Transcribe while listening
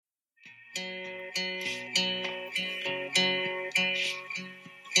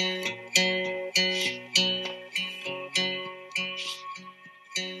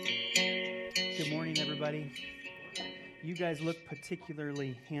guys look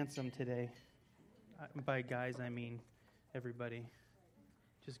particularly handsome today. By guys, I mean everybody.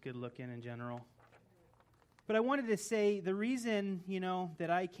 Just good looking in general. But I wanted to say the reason, that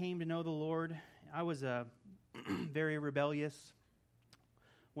I came to know the Lord, I was very rebellious,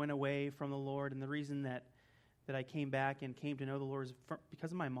 went away from the Lord, and the reason that I came back and came to know the Lord is because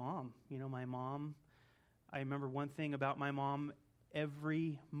of my mom. My mom, I remember one thing about my mom.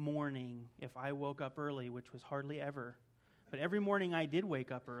 Every morning, if I woke up early, which was hardly ever, but every morning I did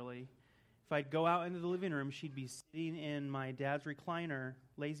wake up early, if I'd go out into the living room, she'd be sitting in my dad's recliner,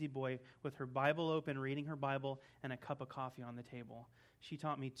 lazy boy, with her Bible open, reading her Bible, and a cup of coffee on the table. She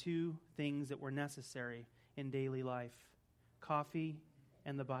taught me two things that were necessary in daily life: coffee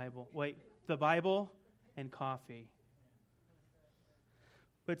and the Bible. The Bible and coffee.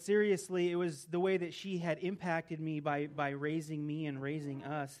 But seriously, it was the way that she had impacted me by raising me and raising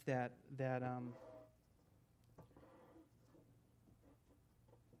us that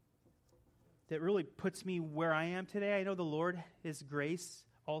really puts me where I am today. I know the Lord, His grace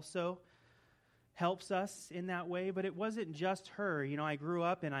also helps us in that way, but it wasn't just her. I grew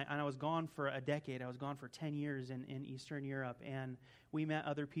up and I was gone for a decade. I was gone for 10 years in Eastern Europe, and we met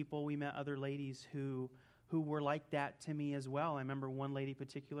other people. We met other ladies who were like that to me as well. I remember one lady in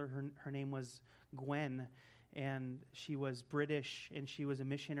particular, her name was Gwen, and she was British, and she was a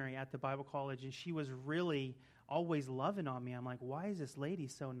missionary at the Bible college, and she was really always loving on me. I'm like, why is this lady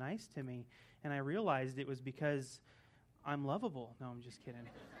so nice to me? And I realized it was because I'm lovable. No, I'm just kidding.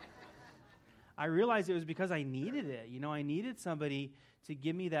 I realized it was because I needed it. I needed somebody to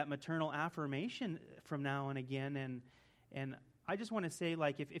give me that maternal affirmation from now and again, and I just want to say,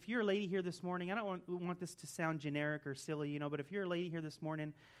 if you're a lady here this morning, I don't want this to sound generic or silly, but if you're a lady here this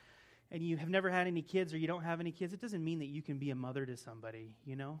morning and you have never had any kids or you don't have any kids, it doesn't mean that you can be a mother to somebody,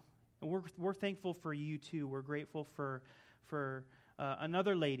 And we're thankful for you too. We're grateful for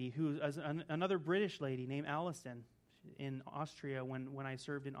another lady another British lady named Allison in Austria when I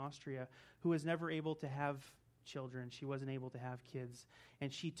served in Austria, who was never able to have children. She wasn't able to have kids,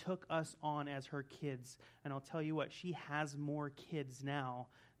 and she took us on as her kids. And I'll tell you what, she has more kids now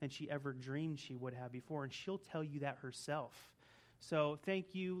than she ever dreamed she would have before, and she'll tell you that herself. So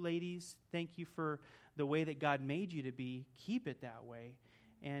thank you, ladies. Thank you for the way that God made you to be. Keep it that way,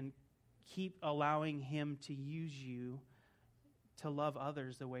 and keep allowing Him to use you to love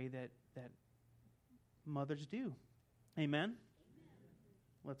others the way that mothers do. Amen?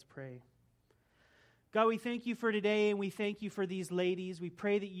 Let's pray. God, we thank you for today, and we thank you for these ladies. We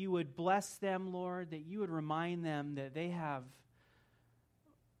pray that you would bless them, Lord, that you would remind them that they have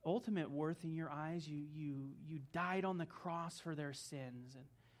ultimate worth in your eyes. You died on the cross for their sins. And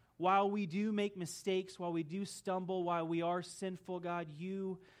while we do make mistakes, while we do stumble, while we are sinful, God,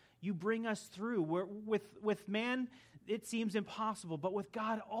 you bring us through. With man, it seems impossible, but with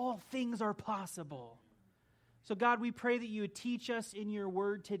God, all things are possible. So God, we pray that you would teach us in your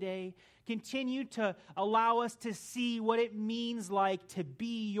word today. Continue to allow us to see what it means like to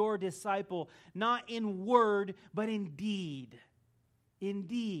be your disciple, not in word, but in deed.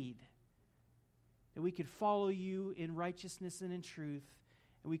 Indeed. That we could follow you in righteousness and in truth,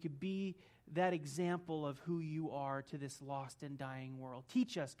 and we could be that example of who you are to this lost and dying world.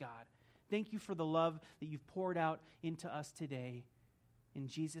 Teach us, God. Thank you for the love that you've poured out into us today. In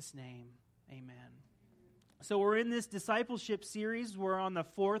Jesus' name, amen. So we're in this discipleship series. We're on the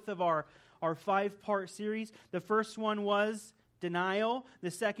fourth of our 5-part series. The first one was denial.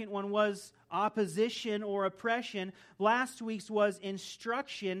 The second one was opposition or oppression. Last week's was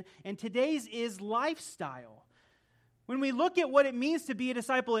instruction. And today's is lifestyle. When we look at what it means to be a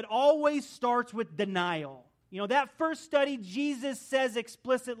disciple, it always starts with denial. That first study, Jesus says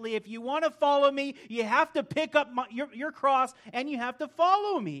explicitly, if you want to follow me, you have to pick up your cross and you have to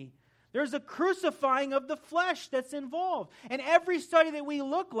follow me. There's a crucifying of the flesh that's involved. And every study that we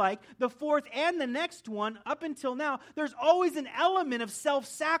look like, the fourth and the next one, up until now, there's always an element of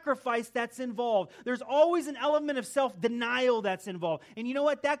self-sacrifice that's involved. There's always an element of self-denial that's involved. And you know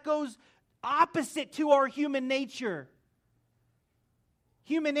what? That goes opposite to our human nature.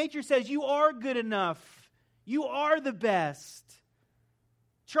 Human nature says, you are good enough. You are the best.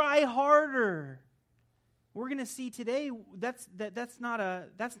 Try harder. We're going to see today that's not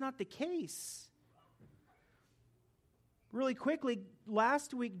the case. Really quickly,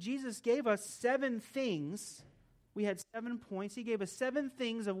 last week Jesus gave us 7 things. We had 7 points. He gave us 7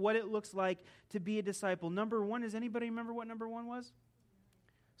 things of what it looks like to be a disciple. Number 1, does anybody remember what number 1 was?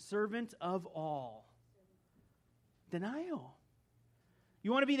 Servant of all. Denial.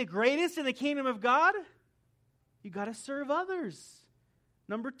 You want to be the greatest in the kingdom of God? You got to serve others.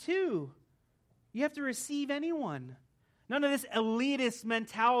 Number 2, you have to receive anyone. None of this elitist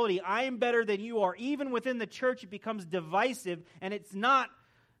mentality. I am better than you are. Even within the church, it becomes divisive, and it's not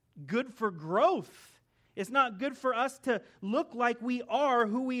good for growth. It's not good for us to look like we are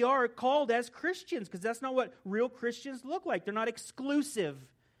who we are called as Christians, because that's not what real Christians look like. They're not exclusive.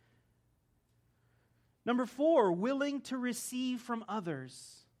 Number 4, willing to receive from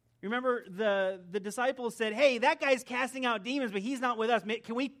others. Remember, the disciples said, hey, that guy's casting out demons, but he's not with us.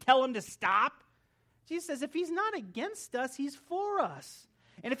 Can we tell him to stop? Jesus says, if he's not against us, he's for us.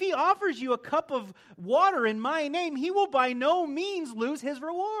 And if he offers you a cup of water in my name, he will by no means lose his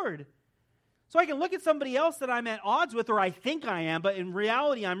reward. So I can look at somebody else that I'm at odds with, or I think I am, but in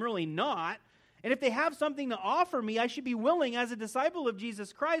reality I'm really not. And if they have something to offer me, I should be willing, as a disciple of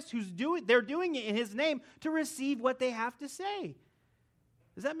Jesus Christ, they're doing it in his name, to receive what they have to say.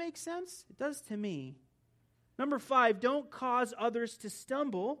 Does that make sense? It does to me. Number 5, don't cause others to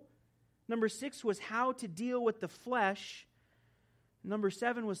stumble. Number 6 was how to deal with the flesh. Number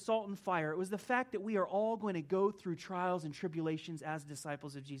 7 was salt and fire. It was the fact that we are all going to go through trials and tribulations as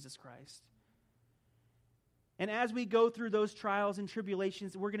disciples of Jesus Christ. And as we go through those trials and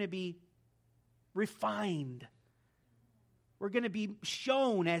tribulations, we're going to be refined. We're going to be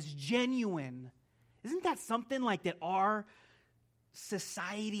shown as genuine. Isn't that something like that our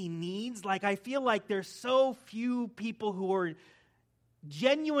society needs? Like, I feel like there's so few people who are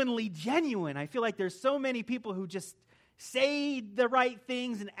genuinely genuine. I feel like there's so many people who just say the right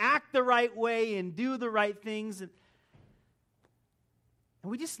things and act the right way and do the right things. And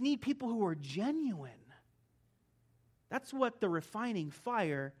we just need people who are genuine. That's what the refining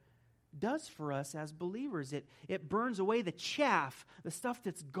fire does for us as believers. It burns away the chaff, the stuff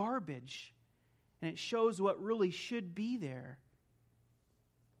that's garbage, and it shows what really should be there.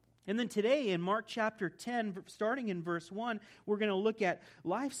 And then today in Mark chapter 10, starting in verse 1, we're going to look at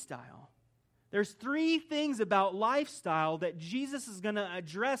lifestyle. There's 3 things about lifestyle that Jesus is going to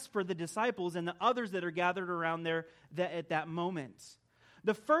address for the disciples and the others that are gathered around there at that moment.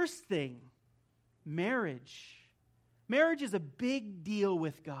 The first thing, marriage. Marriage is a big deal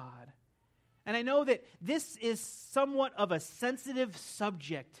with God. And I know that this is somewhat of a sensitive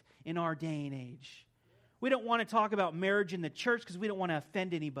subject in our day and age. We don't want to talk about marriage in the church because we don't want to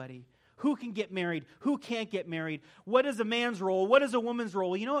offend anybody. Who can get married? Who can't get married? What is a man's role? What is a woman's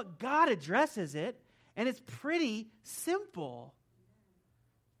role? You know what? God addresses it, and it's pretty simple.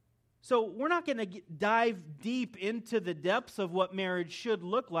 So we're not going to dive deep into the depths of what marriage should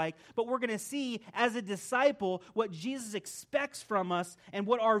look like, but we're going to see as a disciple what Jesus expects from us and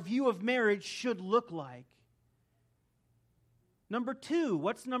what our view of marriage should look like. Number 2,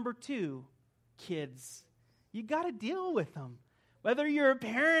 what's number 2? Kids. You got to deal with them, whether you're a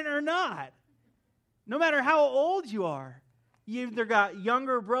parent or not. No matter how old you are. You either got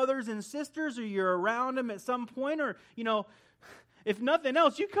younger brothers and sisters, or you're around them at some point, or, if nothing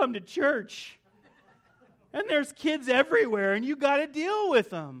else, you come to church. And there's kids everywhere, and you got to deal with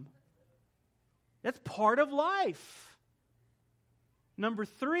them. That's part of life. Number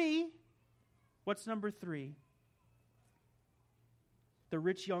 3, what's number 3? The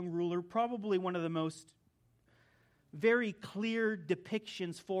rich young ruler, probably one of the most very clear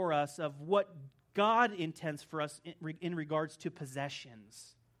depictions for us of what God intends for us in regards to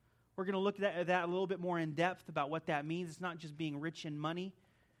possessions. We're going to look at that a little bit more in depth about what that means. It's not just being rich in money.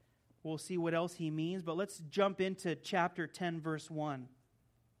 We'll see what else he means, but let's jump into chapter 10, verse 1.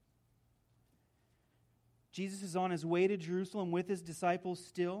 Jesus is on his way to Jerusalem with his disciples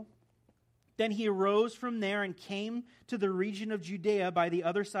still. Then he arose from there and came to the region of Judea by the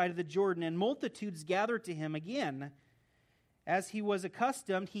other side of the Jordan, and multitudes gathered to him again. As he was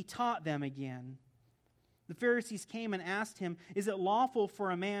accustomed, he taught them again. The Pharisees came and asked him, "Is it lawful for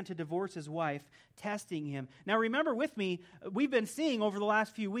a man to divorce his wife?" testing him. Now remember with me, we've been seeing over the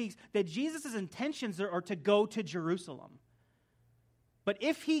last few weeks that Jesus' intentions are to go to Jerusalem. But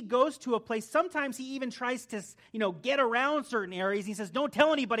if he goes to a place, sometimes he even tries to, get around certain areas. He says, don't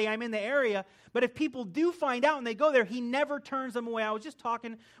tell anybody I'm in the area. But if people do find out and they go there, he never turns them away. I was just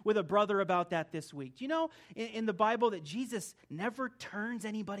talking with a brother about that this week. Do you know in the Bible that Jesus never turns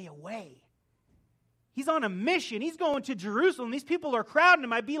anybody away? He's on a mission. He's going to Jerusalem. These people are crowding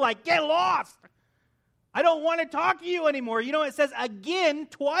him. I'd be like, get lost. I don't want to talk to you anymore. It says again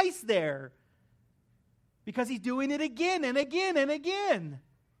twice there. Because he's doing it again and again and again.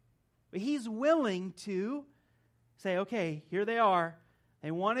 But he's willing to say, okay, here they are. They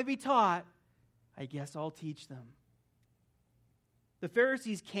want to be taught. I guess I'll teach them. The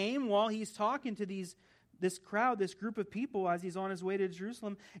Pharisees came while he's talking to this crowd, this group of people, as he's on his way to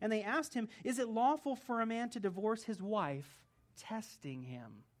Jerusalem, and they asked him, is it lawful for a man to divorce his wife? Testing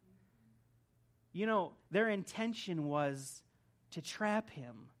him. their intention was to trap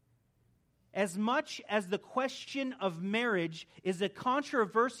him. As much as the question of marriage is a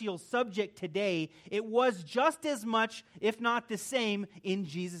controversial subject today, it was just as much, if not the same, in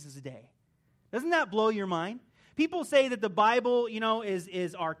Jesus' day. Doesn't that blow your mind? People say that the Bible,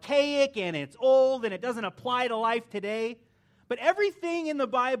 is archaic and it's old and it doesn't apply to life today. But everything in the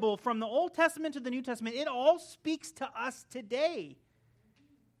Bible, from the Old Testament to the New Testament, it all speaks to us today.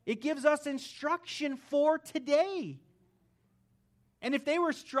 It gives us instruction for today. And if they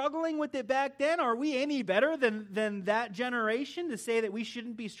were struggling with it back then, are we any better than that generation to say that we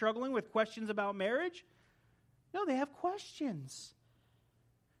shouldn't be struggling with questions about marriage? No, they have questions.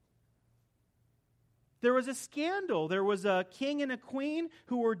 There was a scandal. There was a king and a queen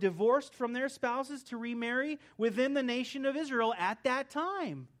who were divorced from their spouses to remarry within the nation of Israel at that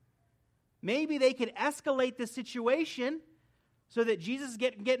time. Maybe they could escalate the situation so that Jesus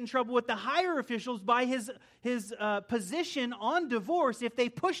get in trouble with the higher officials by his position on divorce if they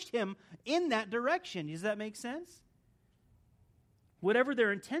pushed him in that direction. Does that make sense? Whatever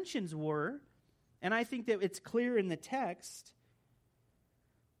their intentions were, and I think that it's clear in the text,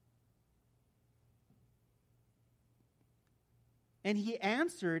 and he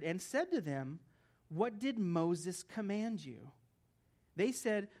answered and said to them, "What did Moses command you?" They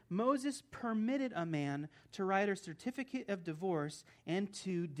said, "Moses permitted a man to write a certificate of divorce and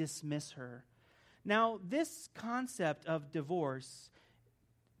to dismiss her." Now, this concept of divorce,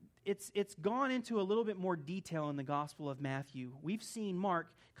 it's gone into a little bit more detail in the Gospel of Matthew. We've seen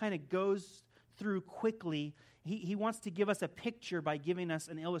Mark kind of goes through quickly. He wants to give us a picture by giving us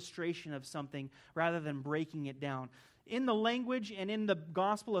an illustration of something rather than breaking it down. In the language and in the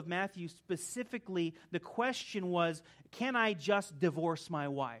Gospel of Matthew specifically, the question was, can I just divorce my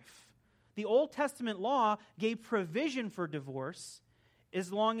wife? The Old Testament law gave provision for divorce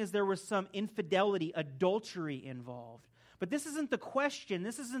as long as there was some infidelity, adultery involved. But this isn't the question.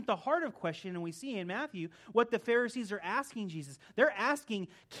 This isn't the heart of question. And we see in Matthew what the Pharisees are asking Jesus. They're asking,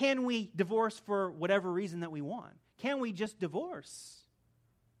 can we divorce for whatever reason that we want? Can we just divorce?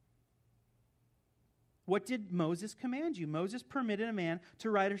 What did Moses command you? Moses permitted a man to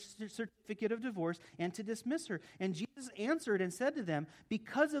write a certificate of divorce and to dismiss her. And Jesus answered and said to them,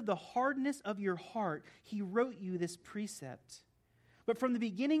 "Because of the hardness of your heart, he wrote you this precept. But from the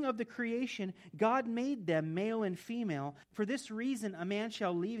beginning of the creation, God made them male and female. For this reason, a man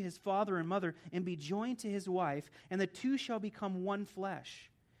shall leave his father and mother and be joined to his wife, and the two shall become one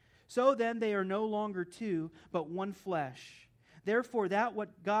flesh. So then they are no longer two, but one flesh. Therefore, that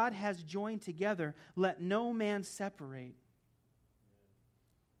what God has joined together, let no man separate."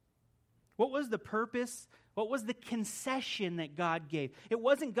 What was the purpose? What was the concession that God gave? It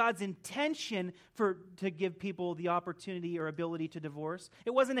wasn't God's intention to give people the opportunity or ability to divorce.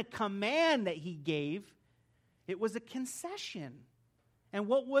 It wasn't a command that he gave. It was a concession. And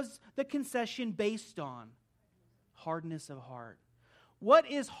what was the concession based on? Hardness of heart. What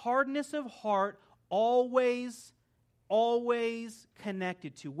is hardness of heart always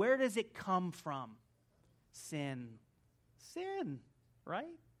connected to? Where does it come from? Sin. Sin,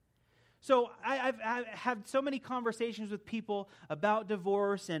 right? So I've had so many conversations with people about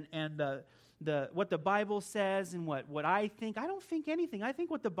divorce and what the Bible says and what I think. I don't think anything. I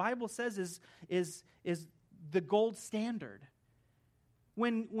think what the Bible says is the gold standard.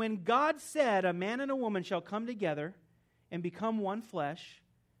 When God said a man and a woman shall come together and become one flesh,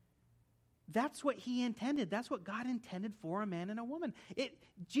 that's what he intended. That's what God intended for a man and a woman.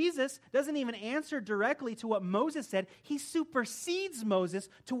 Jesus doesn't even answer directly to what Moses said. He supersedes Moses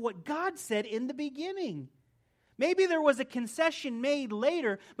to what God said in the beginning. Maybe there was a concession made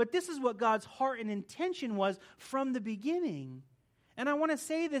later, but this is what God's heart and intention was from the beginning. And I want to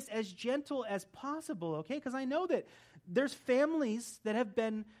say this as gentle as possible, okay? Because I know that there's families that have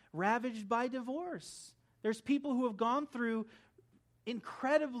been ravaged by divorce. There's people who have gone through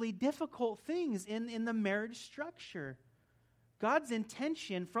incredibly difficult things in the marriage structure. God's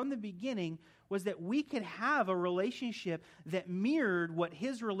intention from the beginning was that we could have a relationship that mirrored what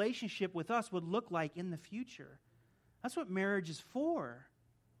his relationship with us would look like in the future. That's what marriage is for.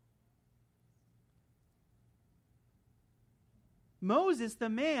 Moses, the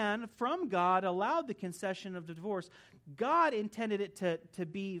man from God, allowed the concession of divorce. God intended it to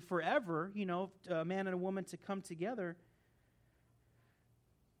be forever, a man and a woman to come together.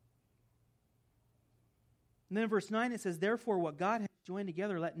 And then in verse 9 it says, "Therefore what God has joined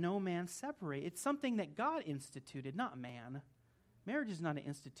together, let no man separate." It's something that God instituted, not man. Marriage is not an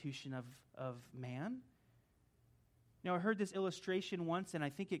institution of man. I heard this illustration once, and I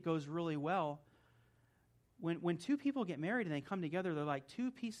think it goes really well. when two people get married and they come together, they're like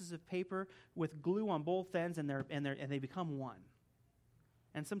two pieces of paper with glue on both ends, and they become one.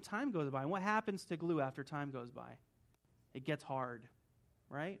 And some time goes by. And what happens to glue after time goes by? It gets hard,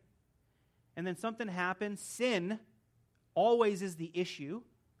 right? And then something happens. Sin always is the issue,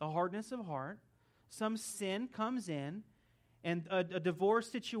 the hardness of heart. Some sin comes in, and a divorce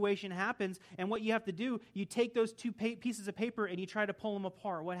situation happens, and what you have to do, you take those two pieces of paper and you try to pull them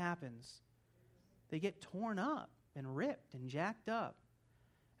apart. What happens? They get torn up and ripped and jacked up.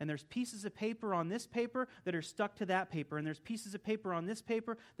 And there's pieces of paper on this paper that are stuck to that paper, and there's pieces of paper on this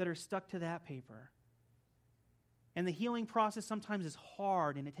paper that are stuck to that paper. And the healing process sometimes is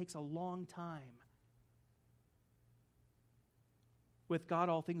hard, and it takes a long time. With God,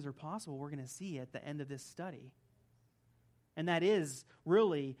 all things are possible. We're going to see at the end of this study. And that is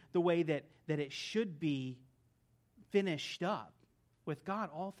really the way that it should be finished up. With God,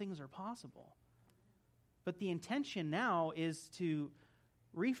 all things are possible. But the intention now is to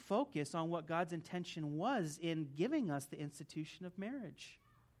refocus on what God's intention was in giving us the institution of marriage.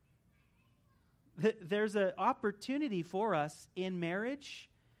 There's an opportunity for us in marriage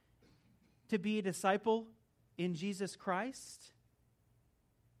to be a disciple in Jesus Christ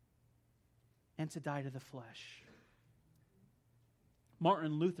and to die to the flesh.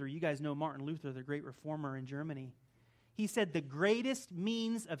 Martin Luther, you guys know Martin Luther, the great reformer in Germany. He said, the greatest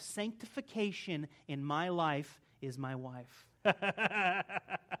means of sanctification in my life is my wife.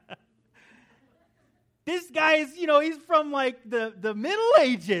 This guy is, he's from like the Middle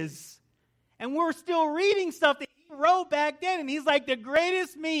Ages. And we're still reading stuff that he wrote back then. And he's like, the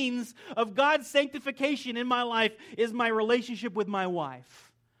greatest means of God's sanctification in my life is my relationship with my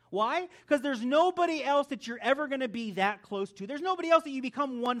wife. Why? Because there's nobody else that you're ever going to be that close to. There's nobody else that you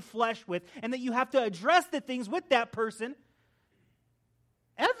become one flesh with and that you have to address the things with that person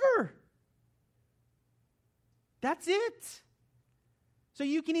ever. That's it. So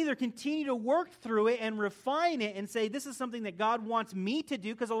you can either continue to work through it and refine it and say, this is something that God wants me to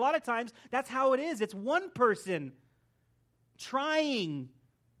do, because a lot of times that's how it is. It's one person trying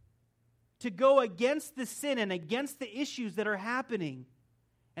to go against the sin and against the issues that are happening,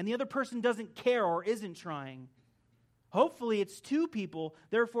 and the other person doesn't care or isn't trying. Hopefully it's two people,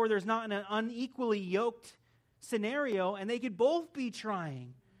 therefore there's not an unequally yoked scenario, and they could both be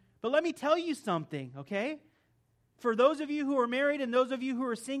trying. But let me tell you something, okay? For those of you who are married and those of you who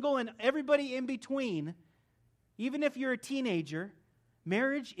are single and everybody in between, even if you're a teenager,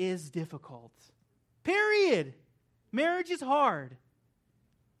 marriage is difficult. Period. Marriage is hard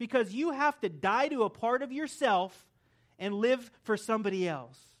because you have to die to a part of yourself and live for somebody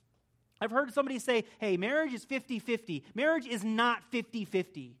else. I've heard somebody say, hey, marriage is 50-50. Marriage is not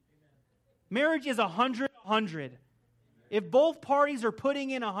 50-50. Marriage is 100-100. If both parties are putting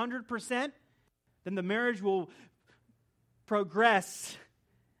in 100%, then the marriage will progress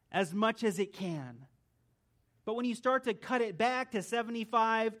as much as it can. But when you start to cut it back to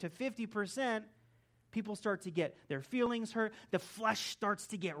 75 to 50%, people start to get their feelings hurt. The flesh starts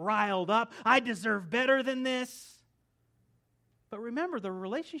to get riled up. I deserve better than this. But remember, the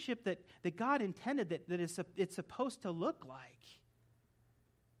relationship that God intended that it's supposed to look like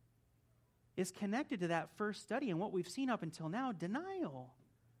is connected to that first study and what we've seen up until now, denial.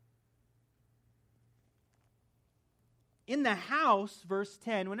 In the house, verse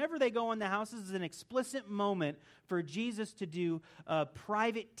 10, whenever they go in the house, this is an explicit moment for Jesus to do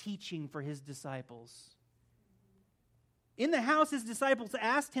private teaching for his disciples. In the house, his disciples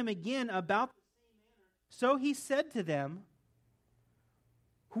asked him again about the same matter. So he said to them,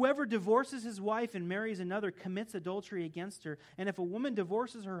 whoever divorces his wife and marries another commits adultery against her. And if a woman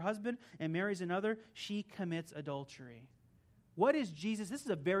divorces her husband and marries another, she commits adultery. What is Jesus? This is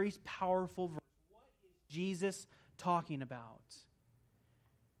a very powerful verse. What is Jesus talking about?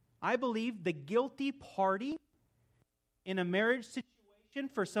 I believe the guilty party in a marriage situation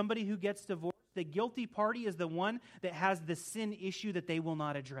for somebody who gets divorced, the guilty party is the one that has the sin issue that they will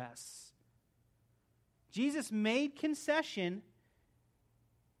not address. Jesus made concession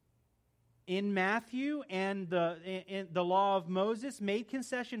in Matthew, and the law of Moses made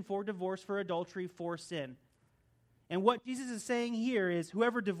concession for divorce, for adultery, for sin. And what Jesus is saying here is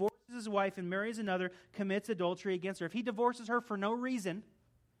whoever divorces his wife and marries another commits adultery against her. If he divorces her for no reason,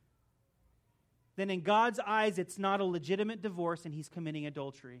 then in God's eyes it's not a legitimate divorce and he's committing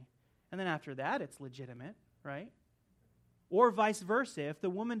adultery. And then after that it's legitimate, right? Or vice versa. If the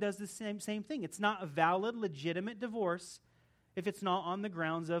woman does the same thing, it's not a valid, legitimate divorce if it's not on the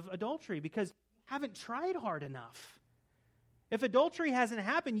grounds of adultery, because you haven't tried hard enough. If adultery hasn't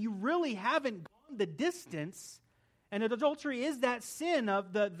happened, you really haven't gone the distance. And adultery is that sin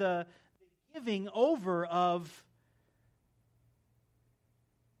of the giving over of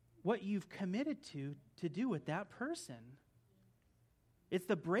what you've committed to do with that person. It's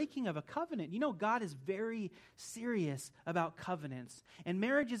the breaking of a covenant. You know, God is very serious about covenants. And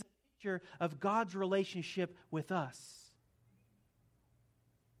marriage is a picture of God's relationship with us.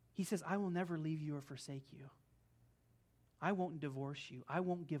 He says, I will never leave you or forsake you. I won't divorce you. I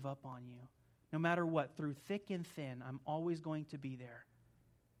won't give up on you. No matter what, through thick and thin, I'm always going to be there.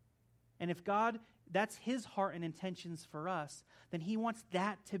 And if God, that's His heart and intentions for us, then He wants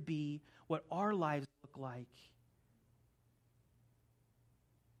that to be what our lives look like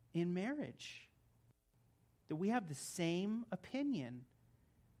in marriage. That we have the same opinion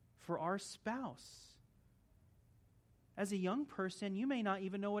for our spouse. As a young person, you may not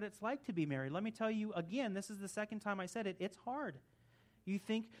even know what it's like to be married. Let me tell you again, this is the second time I said it, it's hard. You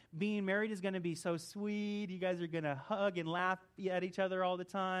think being married is going to be so sweet, you guys are going to hug and laugh at each other all the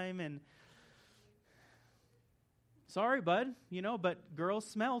time, and sorry, bud, but girls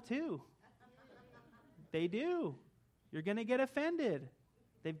smell too. They do. You're going to get offended.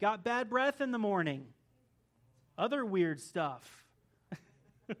 They've got bad breath in the morning. Other weird stuff.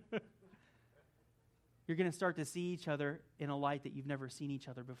 You're going to start to see each other in a light that you've never seen each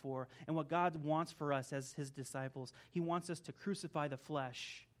other before. And what God wants for us as His disciples, He wants us to crucify the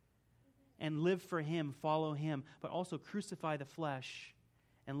flesh and live for Him, follow Him, but also crucify the flesh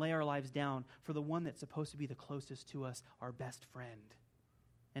and lay our lives down for the one that's supposed to be the closest to us, our best friend,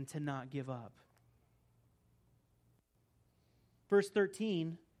 and to not give up. Verse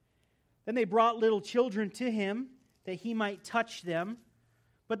 13, then they brought little children to Him that He might touch them.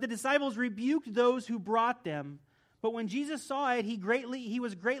 But the disciples rebuked those who brought them. But when Jesus saw it, he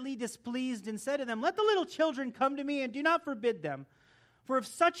was greatly displeased and said to them, let the little children come to me and do not forbid them. For if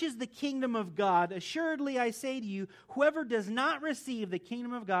such is the kingdom of God, assuredly I say to you, whoever does not receive the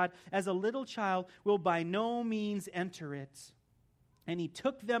kingdom of God as a little child will by no means enter it. And He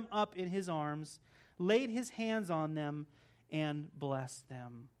took them up in His arms, laid His hands on them, and blessed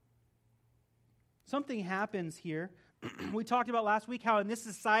them. Something happens here. We talked about last week how in this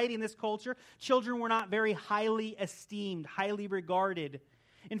society, in this culture, children were not very highly esteemed, highly regarded.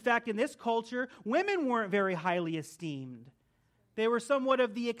 In fact, in this culture, women weren't very highly esteemed. They were somewhat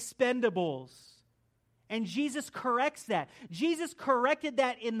of the expendables. And Jesus corrects that. Jesus corrected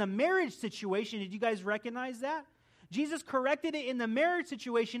that in the marriage situation. Did you guys recognize that? Jesus corrected it in the marriage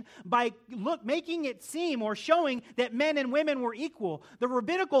situation by making it seem or showing that men and women were equal. The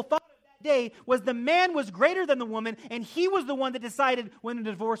rabbinical thought day was the man was greater than the woman, and he was the one that decided when the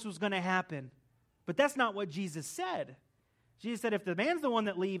divorce was going to happen. But that's not what Jesus said. Jesus said if the man's the one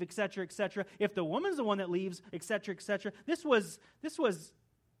that leaves, etc., etc., if the woman's the one that leaves, etc., etc., this was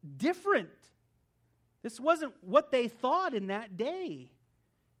different. This wasn't what they thought in that day.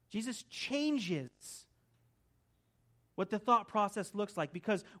 Jesus changes what the thought process looks like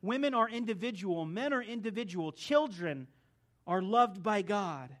because women are individual, men are individual, children are loved by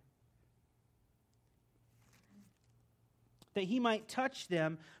God. That He might touch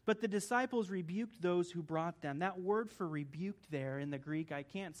them, but the disciples rebuked those who brought them. That word for rebuked there in the Greek, I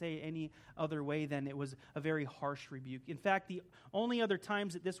can't say any other way than it was a very harsh rebuke. In fact, the only other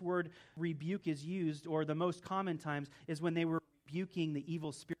times that this word rebuke is used, or the most common times, is when they were rebuking the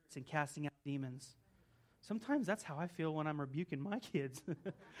evil spirits and casting out demons. Sometimes that's how I feel when I'm rebuking my kids.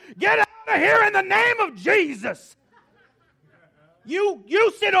 Get out of here in the name of Jesus! You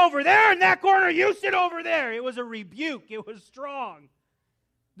sit over there in that corner, you sit over there. It was a rebuke. It was strong.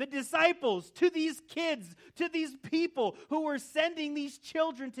 The disciples, to these kids, to these people who were sending these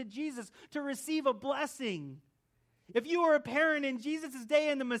children to Jesus to receive a blessing. If you were a parent in Jesus' day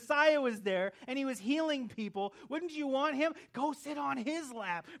and the Messiah was there and He was healing people, wouldn't you want Him? Go sit on His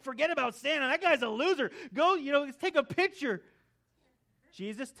lap. Forget about Santa. That guy's a loser. Go, let's take a picture.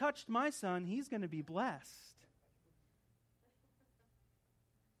 Jesus touched my son. He's going to be blessed.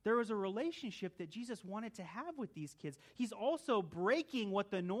 There was a relationship that Jesus wanted to have with these kids. He's also breaking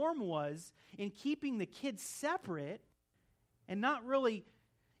what the norm was in keeping the kids separate and not really,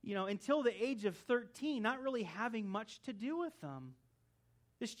 until the age of 13, not really having much to do with them.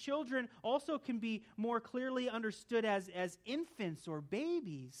 These children also can be more clearly understood as infants or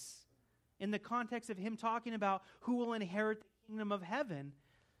babies in the context of Him talking about who will inherit the kingdom of heaven.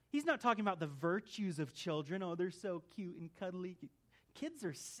 He's not talking about the virtues of children. Oh, they're so cute and cuddly. Kids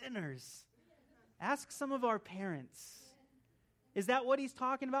are sinners. Ask some of our parents. Is that what He's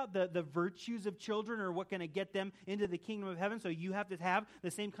talking about? The virtues of children are what going to get them into the kingdom of heaven, so you have to have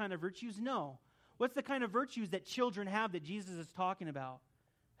the same kind of virtues? No. What's the kind of virtues that children have that Jesus is talking about?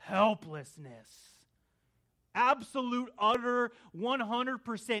 Helplessness. absolute, utter,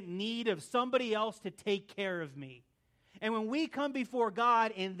 100% need of somebody else to take care of me. And when we come before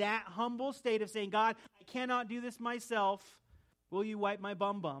God in that humble state of saying, God, I cannot do this myself, will you wipe my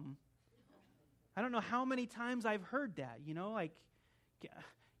bum? I don't know how many times I've heard that, like,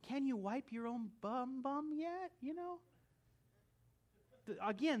 can you wipe your own bum yet,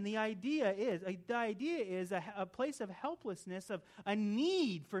 Again, the idea is a place of helplessness, of a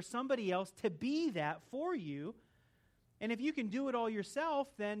need for somebody else to be that for you. And if you can do it all yourself,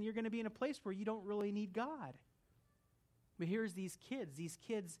 then you're going to be in a place where you don't really need God. But here's these kids. These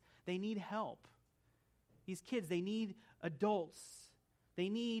kids, they need help. These kids, they need adults. They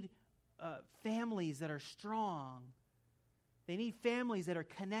need families that are strong. They need families that are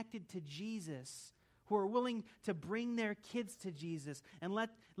connected to Jesus, who are willing to bring their kids to Jesus and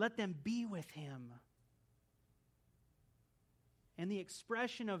let them be with Him. And the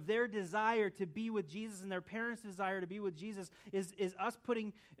expression of their desire to be with Jesus and their parents' desire to be with Jesus is us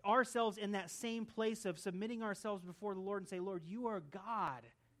putting ourselves in that same place of submitting ourselves before the Lord and say, Lord, you are God,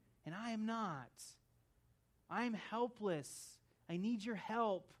 and I am not. I am helpless. I need your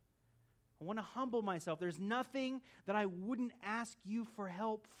help. I want to humble myself. There's nothing that I wouldn't ask you for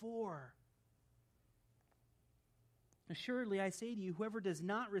help for. Assuredly, I say to you, whoever does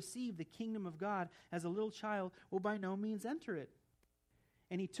not receive the kingdom of God as a little child will by no means enter it.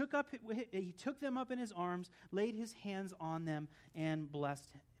 And he took them up in his arms, laid his hands on them, and blessed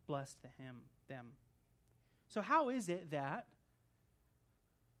them. So how is it that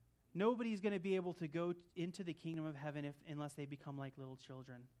nobody's going to be able to go into the kingdom of heaven unless they become like little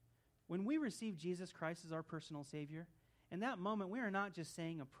children? When we receive Jesus Christ as our personal Savior, in that moment we are not just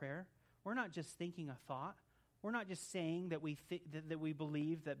saying a prayer. We're not just thinking a thought. We're not just saying that that we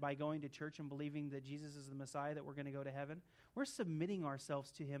believe that by going to church and believing that Jesus is the Messiah that we're going to go to heaven. We're submitting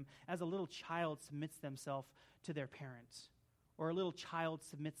ourselves to Him as a little child submits themselves to their parents, or a little child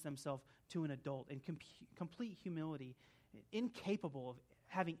submits themselves to an adult in complete humility, incapable of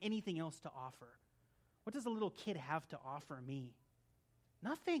having anything else to offer. What does a little kid have to offer me?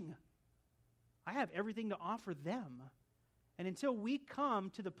 Nothing. I have everything to offer them. And until we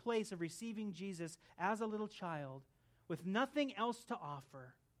come to the place of receiving Jesus as a little child with nothing else to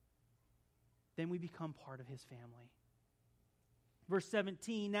offer, then we become part of His family. Verse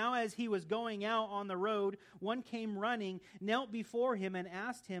 17, now as he was going out on the road, one came running, knelt before him and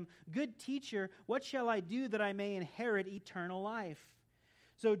asked him, Good teacher, what shall I do that I may inherit eternal life?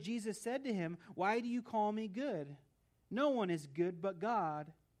 So Jesus said to him, Why do you call me good? No one is good but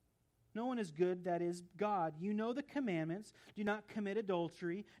God. No one is good, that is God. You know the commandments. Do not commit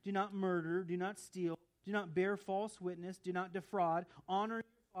adultery. Do not murder. Do not steal. Do not bear false witness. Do not defraud. Honor your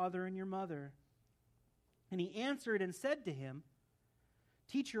father and your mother. And he answered and said to him,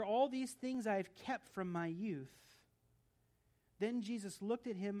 Teacher, all these things I have kept from my youth. Then Jesus looked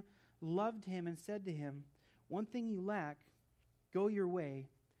at him, loved him, and said to him, One thing you lack. Go your way.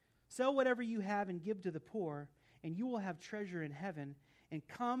 Sell whatever you have and give to the poor, and you will have treasure in heaven. And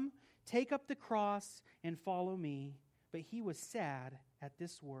come, take up the cross and follow me. But he was sad at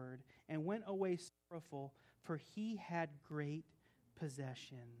this word and went away sorrowful, for he had great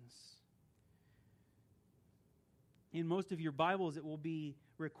possessions. In most of your Bibles, it will be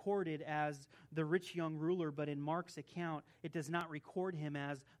recorded as the rich young ruler, but in Mark's account, it does not record him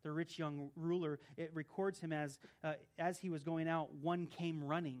as the rich young ruler. It records him as he was going out, one came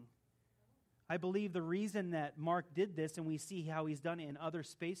running. I believe the reason that Mark did this, and we see how he's done it in other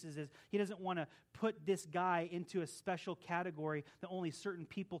spaces, is he doesn't want to put this guy into a special category that only certain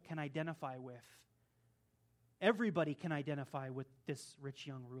people can identify with. Everybody can identify with this rich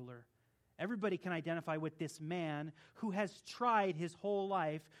young ruler. Everybody can identify with this man who has tried his whole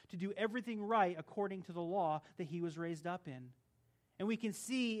life to do everything right according to the law that he was raised up in. And we can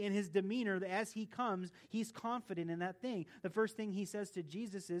see in his demeanor that as he comes, he's confident in that thing. The first thing he says to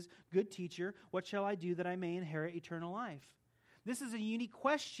Jesus is, Good teacher, what shall I do that I may inherit eternal life? This is a unique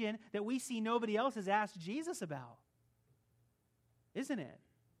question that we see nobody else has asked Jesus about. Isn't it?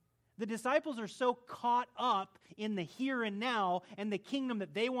 The disciples are so caught up in the here and now and the kingdom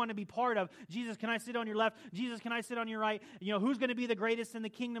that they want to be part of. Jesus, can I sit on your left? Jesus, can I sit on your right? You know, who's going to be the greatest in the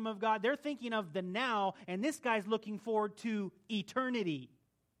kingdom of God? They're thinking of the now, and this guy's looking forward to eternity,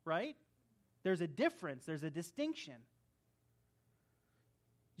 right? There's a difference. There's a distinction.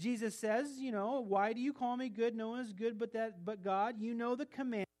 Jesus says, why do you call me good? No one is good but God. You know the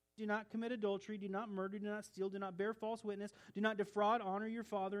command. Do not commit adultery, do not murder, do not steal, do not bear false witness, do not defraud, honor your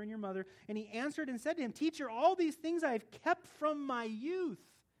father and your mother. And he answered and said to him, Teacher, all these things I have kept from my youth.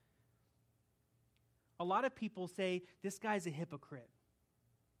 A lot of people say, this guy's a hypocrite.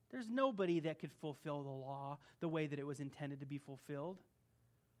 There's nobody that could fulfill the law the way that it was intended to be fulfilled.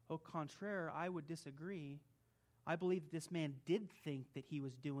 Au contraire, I would disagree. I believe that this man did think that he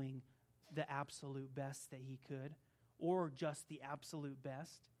was doing the absolute best that he could, or just the absolute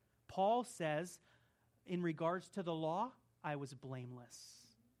best. Paul says, in regards to the law, I was blameless.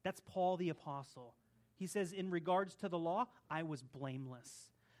 That's Paul the apostle. He says, in regards to the law, I was blameless.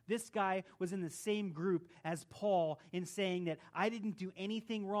 This guy was in the same group as Paul in saying that I didn't do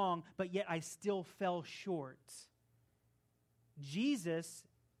anything wrong, but yet I still fell short. Jesus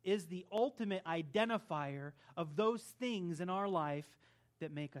is the ultimate identifier of those things in our life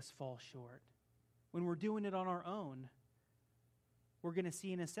that make us fall short. When we're doing it on our own, we're going to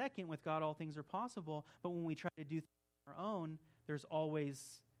see in a second, with God all things are possible, but when we try to do things on our own, there's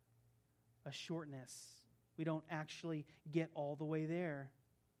always a shortness. We don't actually get all the way there.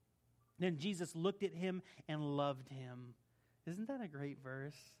 Then Jesus looked at him and loved him. Isn't that a great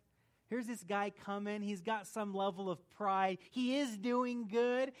verse? Here's this guy coming. He's got some level of pride. He is doing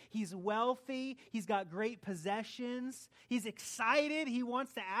good. He's wealthy. He's got great possessions. He's excited. He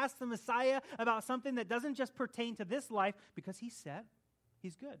wants to ask the Messiah about something that doesn't just pertain to this life, because he's set.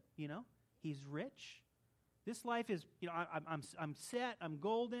 He's good, He's rich. This life is, I'm set. I'm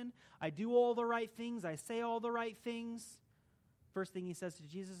golden. I do all the right things. I say all the right things. First thing he says to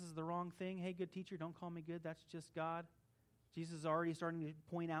Jesus is the wrong thing. Hey, good teacher, don't call me good. That's just God. Jesus is already starting to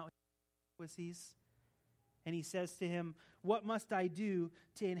point out his. And he says to him, what must I do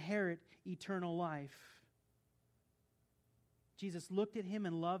to inherit eternal life? Jesus looked at him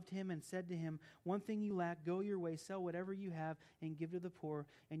and loved him and said to him, one thing you lack, go your way, sell whatever you have and give to the poor,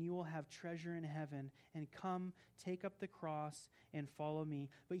 and you will have treasure in heaven. And come, take up the cross and follow me.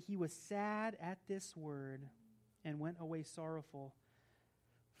 But he was sad at this word and went away sorrowful,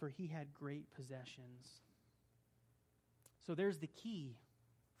 for he had great possessions. So there's the key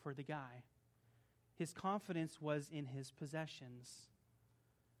for the guy. His confidence was in his possessions.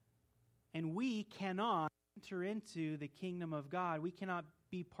 And we cannot enter into the kingdom of God. We cannot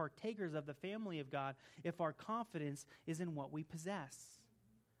be partakers of the family of God if our confidence is in what we possess,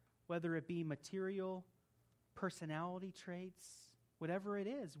 whether it be material, personality traits, whatever it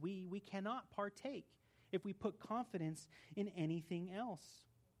is. We cannot partake if we put confidence in anything else.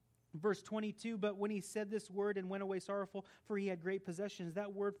 Verse 22, but when he said this word and went away sorrowful, for he had great possessions.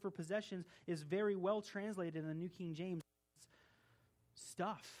 That word for possessions is very well translated in the New King James.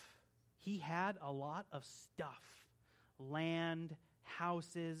 Stuff. He had a lot of stuff. Land,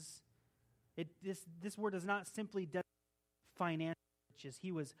 houses. This word does not simply designate financial riches.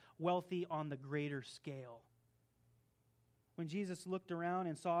 He was wealthy on the greater scale. When Jesus looked around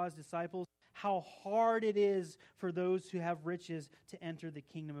and saw his disciples, how hard it is for those who have riches to enter the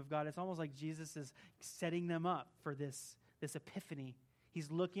kingdom of God. It's almost like Jesus is setting them up for this epiphany.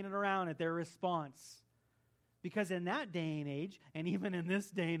 He's looking around at their response. Because in that day and age, and even in this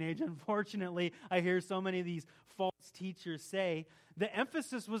day and age, unfortunately, I hear so many of these false teachers say, the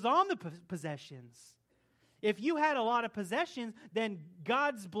emphasis was on the possessions. If you had a lot of possessions, then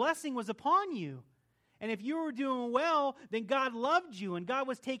God's blessing was upon you. And if you were doing well, then God loved you and God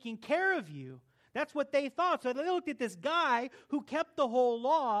was taking care of you. That's what they thought. So they looked at this guy who kept the whole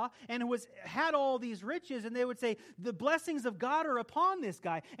law and had all these riches, and they would say, the blessings of God are upon this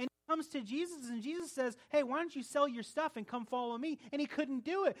guy. And he comes to Jesus, and Jesus says, hey, why don't you sell your stuff and come follow me? And he couldn't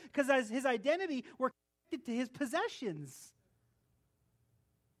do it because his identity were connected to his possessions.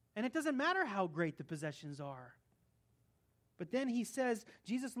 And it doesn't matter how great the possessions are. But then he says,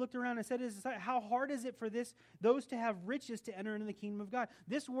 Jesus looked around and said to his disciples, how hard is it for those to have riches to enter into the kingdom of God?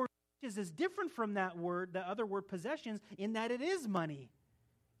 This word riches is different from that word, the other word possessions, in that it is money,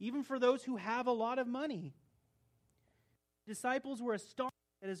 even for those who have a lot of money. The disciples were astonished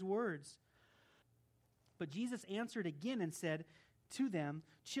at his words. But Jesus answered again and said to them,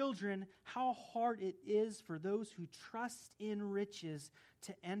 children, how hard it is for those who trust in riches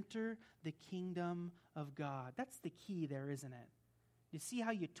to enter the kingdom of God. That's the key there, isn't it? You see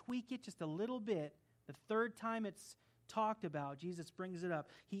how you tweak it just a little bit. The third time it's talked about, Jesus brings it up.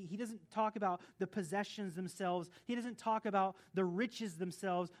 He doesn't talk about the possessions themselves. He doesn't talk about the riches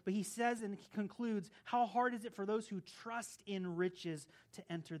themselves, but he says and he concludes, how hard is it for those who trust in riches to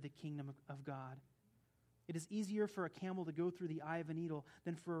enter the kingdom of God? It is easier for a camel to go through the eye of a needle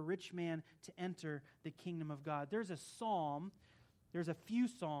than for a rich man to enter the kingdom of God. There's a few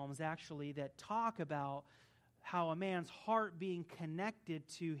psalms actually that talk about how a man's heart being connected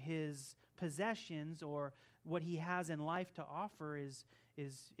to his possessions or what he has in life to offer is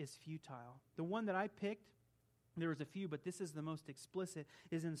futile. The one that I picked, there was a few, but this is the most explicit,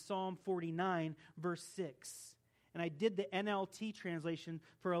 is in Psalm 49, verse 6. And I did the NLT translation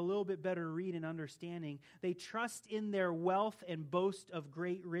for a little bit better read and understanding. They trust in their wealth and boast of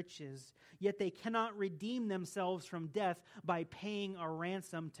great riches, yet they cannot redeem themselves from death by paying a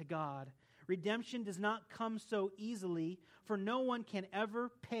ransom to God. Redemption does not come so easily, for no one can ever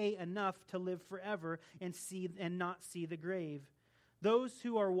pay enough to live forever and not see the grave. Those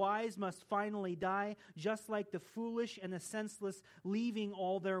who are wise must finally die, just like the foolish and the senseless, leaving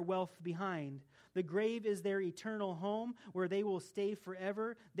all their wealth behind. The grave is their eternal home, where they will stay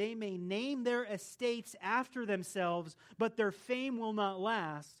forever. They may name their estates after themselves, but their fame will not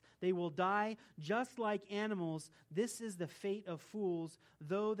last. They will die just like animals. This is the fate of fools,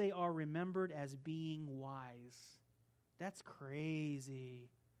 though they are remembered as being wise. That's crazy.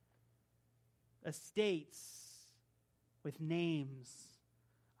 Estates with names.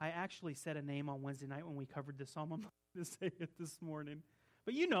 I actually said a name on Wednesday night when we covered the psalm. I'm not going to say it this morning.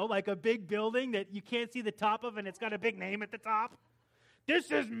 But you know, like a big building that you can't see the top of and it's got a big name at the top.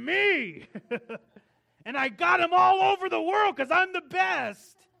 This is me! And I got them all over the world because I'm the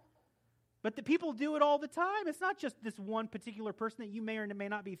best. But the people do it all the time. It's not just this one particular person that you may or may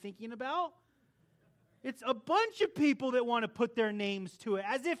not be thinking about. It's a bunch of people that want to put their names to it,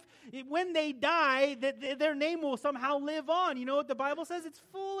 as if when they die, that their name will somehow live on. You know what the Bible says? It's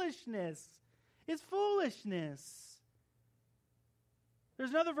foolishness. It's foolishness. There's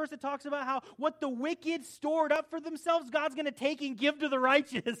another verse that talks about how what the wicked stored up for themselves, God's going to take and give to the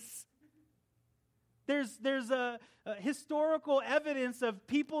righteous. There's a historical evidence of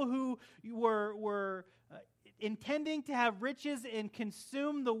people who were intending to have riches and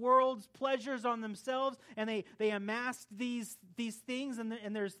consume the world's pleasures on themselves, and they amassed these things,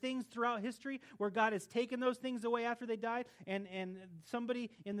 and there's things throughout history where God has taken those things away after they died, and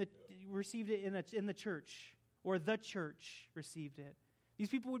somebody received it in the church, or the church received it. These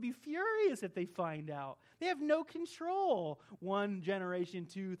people would be furious if they find out. They have no control. 1 generation,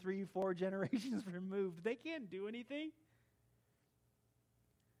 2, 3, 4 generations removed. They can't do anything.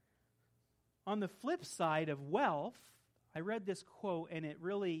 On the flip side of wealth, I read this quote and it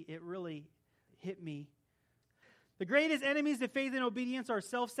really hit me. The greatest enemies to faith and obedience are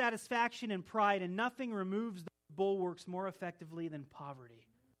self-satisfaction and pride, and nothing removes the bulwarks more effectively than poverty.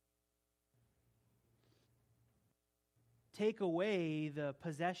 Take away the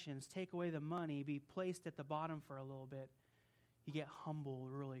possessions, take away the money, be placed at the bottom for a little bit. You get humbled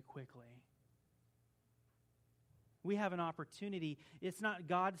really quickly. We have an opportunity. It's not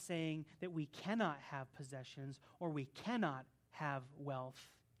God saying that we cannot have possessions or we cannot have wealth.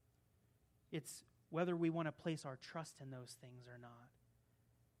 It's whether we want to place our trust in those things or not.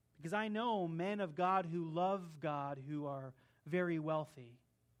 Because I know men of God who love God who are very wealthy.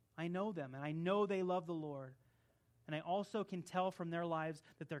 I know them, and I know they love the Lord. And I also can tell from their lives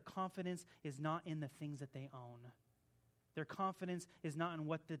that their confidence is not in the things that they own. Their confidence is not in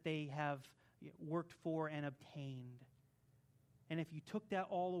what that they have worked for and obtained. And if you took that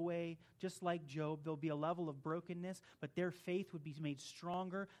all away, just like Job, there'll be a level of brokenness, but their faith would be made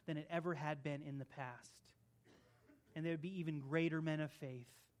stronger than it ever had been in the past. And they would be even greater men of faith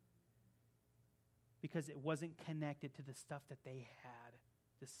because it wasn't connected to the stuff that they had,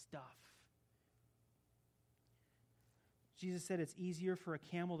 the stuff. Jesus said it's easier for a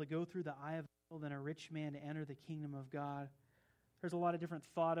camel to go through the eye of the needle than a rich man to enter the kingdom of God. There's a lot of different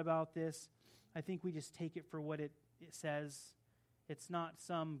thought about this. I think we just take it for what it says. It's not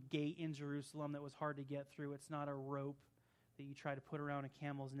some gate in Jerusalem that was hard to get through. It's not a rope that you try to put around a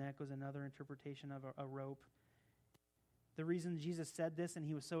camel's neck was another interpretation of a rope. The reason Jesus said this and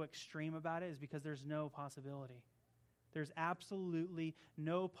he was so extreme about it is because there's no possibility. There's absolutely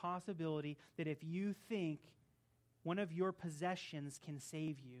no possibility that if you think one of your possessions can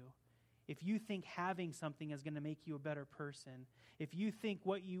save you, if you think having something is going to make you a better person, if you think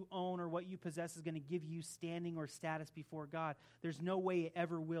what you own or what you possess is going to give you standing or status before God, there's no way it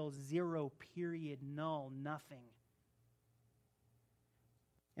ever will. Zero, period, null, nothing.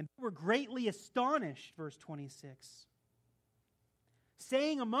 And they were greatly astonished, verse 26,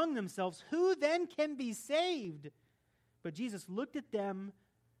 saying among themselves, "Who then can be saved?" But Jesus looked at them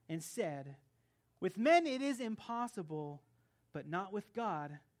and said, "With men it is impossible, but not with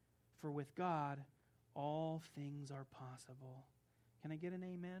God. For with God, all things are possible." Can I get an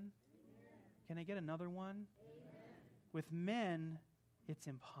amen? Amen. Can I get another one? Amen. With men, it's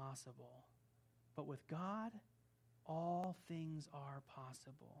impossible. But with God, all things are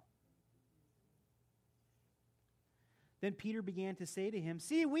possible. Then Peter began to say to him,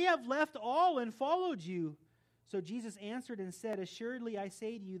 "See, we have left all and followed you." So Jesus answered and said, "Assuredly I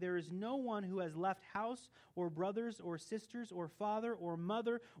say to you, there is no one who has left house or brothers or sisters or father or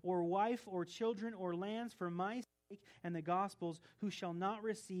mother or wife or children or lands for my sake and the Gospels, who shall not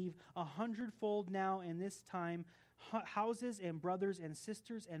receive 100-fold now in this time houses and brothers and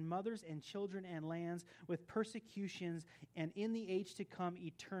sisters and mothers and children and lands with persecutions, and in the age to come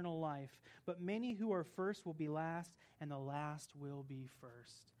eternal life. But many who are first will be last, and the last will be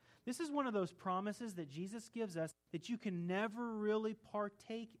first. This is one of those promises that Jesus gives us that you can never really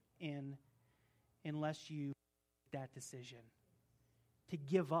partake in unless you make that decision to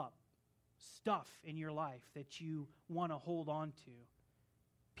give up stuff in your life that you want to hold on to.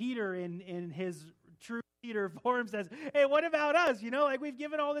 Peter, in his true Peter form, says, hey, what about us? We've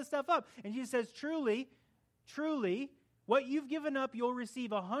given all this stuff up. And Jesus says, truly, what you've given up, you'll receive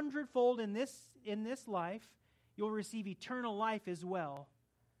 100-fold in this life. You'll receive eternal life as well.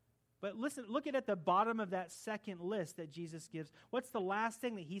 But listen, look at the bottom of that second list that Jesus gives. What's the last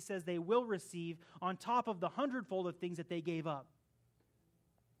thing that he says they will receive on top of the 100-fold of things that they gave up?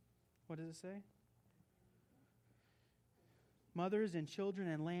 What does it say? Mothers and children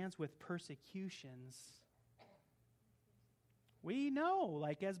and lands with persecutions. We know,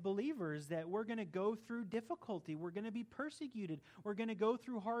 as believers, that we're going to go through difficulty. We're going to be persecuted. We're going to go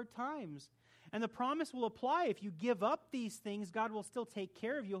through hard times. And the promise will apply. If you give up these things, God will still take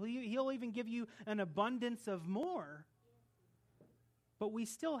care of you. He'll even give you an abundance of more. But we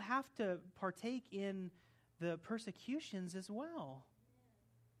still have to partake in the persecutions as well.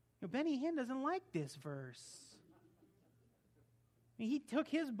 Benny Hinn doesn't like this verse. He took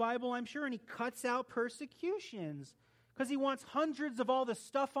his Bible, I'm sure, and he cuts out persecutions because he wants hundreds of all the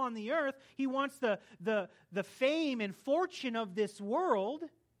stuff on the earth. He wants the fame and fortune of this world.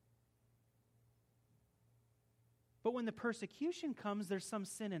 But when the persecution comes, there's some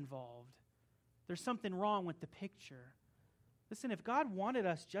sin involved. There's something wrong with the picture. Listen, if God wanted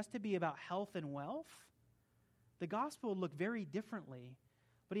us just to be about health and wealth, the gospel would look very differently.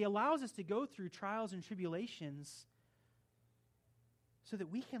 But he allows us to go through trials and tribulations so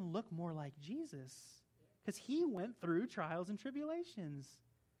that we can look more like Jesus. Because he went through trials and tribulations.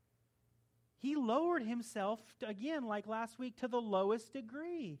 He lowered himself, again, like last week, to the lowest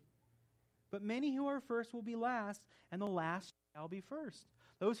degree. But many who are first will be last, and the last shall be first.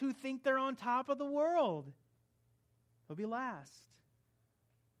 Those who think they're on top of the world will be last.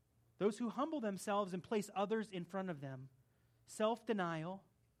 Those who humble themselves and place others in front of them, self-denial,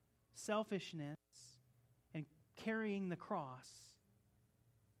 selfishness, and carrying the cross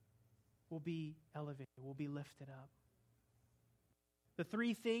will be elevated, will be lifted up. The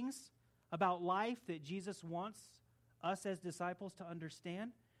three things about life that Jesus wants us as disciples to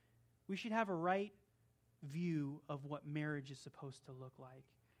understand: we should have a right view of what marriage is supposed to look like.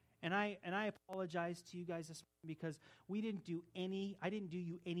 And I apologize to you guys this morning because I didn't do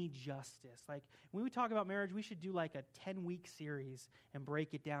you any justice. When we talk about marriage, we should do a 10-week series and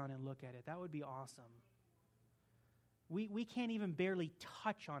break it down and look at it. That would be awesome. We can't even barely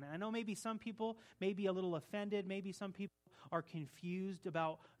touch on it. I know maybe some people may be a little offended. Maybe some people are confused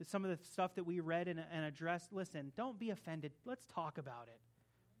about some of the stuff that we read and addressed. Listen, don't be offended. Let's talk about it.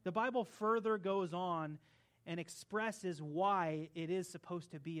 The Bible further goes on and expresses why it is supposed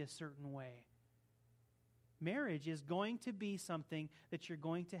to be a certain way. Marriage is going to be something that you're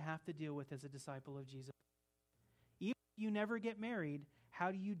going to have to deal with as a disciple of Jesus. Even if you never get married,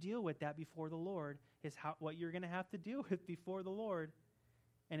 how do you deal with that before the Lord is what you're going to have to deal with before the Lord.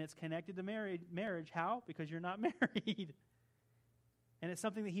 And it's connected to marriage. How? Because you're not married. And it's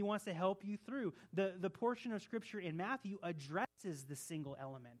something that he wants to help you through. The portion of Scripture in Matthew addresses the single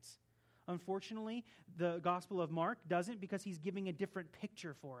element. Unfortunately, the Gospel of Mark doesn't, because he's giving a different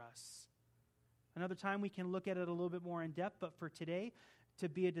picture for us. Another time we can look at it a little bit more in depth, but for today, to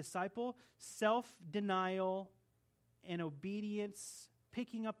be a disciple, self-denial and obedience,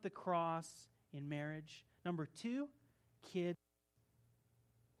 picking up the cross in marriage. Number 2, kids.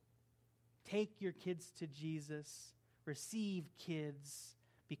 Take your kids to Jesus. Receive kids.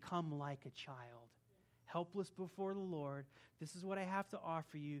 Become like a child. Helpless before the Lord. This is what I have to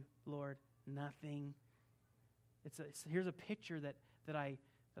offer you, Lord. Nothing. Here's a picture that I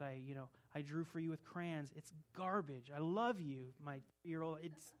drew for you with crayons. It's garbage. I love you, my year-old.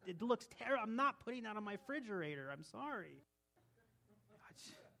 It looks terrible. I'm not putting that on my refrigerator. I'm sorry.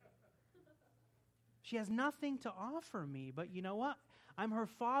 She has nothing to offer me, but you know what? I'm her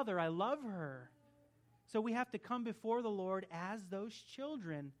father. I love her. So we have to come before the Lord as those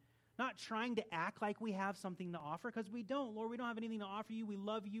children, not trying to act like we have something to offer, because we don't. Lord, we don't have anything to offer you. We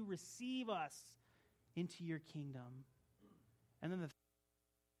love you. Receive us into your kingdom. And then the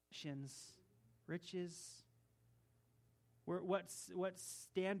riches. What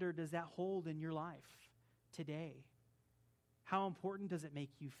standard does that hold in your life today? How important does it make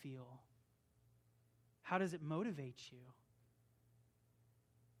you feel? How does it motivate you?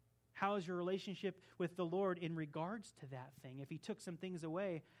 How is your relationship with the Lord in regards to that thing? If he took some things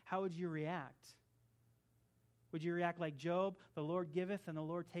away, how would you react? Would you react like Job? The Lord giveth and the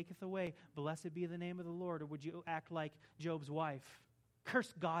Lord taketh away. Blessed be the name of the Lord. Or would you act like Job's wife?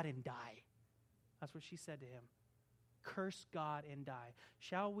 Curse God and die. That's what she said to him. Curse God and die.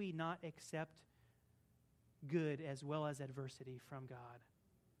 Shall we not accept good as well as adversity from God?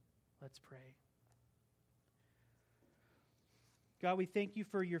 Let's pray. God, we thank you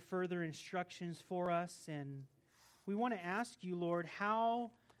for your further instructions for us, and we want to ask you, Lord, how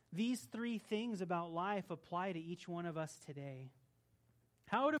these three things about life apply to each one of us today.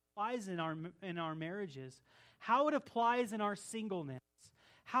 How it applies in our marriages, how it applies in our singleness,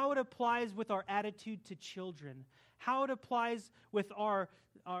 how it applies with our attitude to children, how it applies with our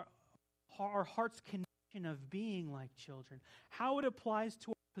heart's condition of being like children, how it applies to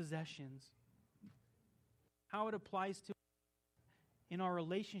our possessions, how it applies to in our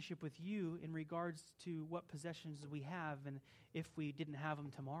relationship with you in regards to what possessions we have and if we didn't have them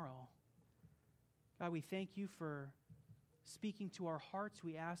tomorrow. God, we thank you for speaking to our hearts.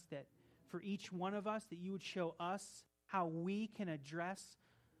 We ask that for each one of us, that you would show us how we can address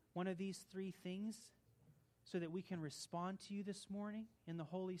one of these three things so that we can respond to you this morning in the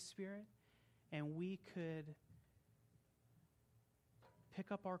Holy Spirit and we could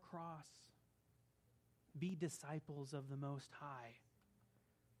pick up our cross, be disciples of the Most High,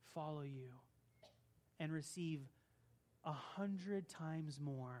 follow you, and receive 100 times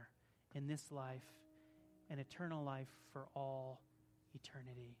more in this life and eternal life for all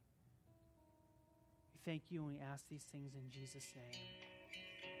eternity. We thank you and we ask these things in Jesus' name.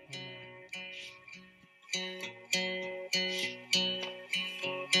 Amen.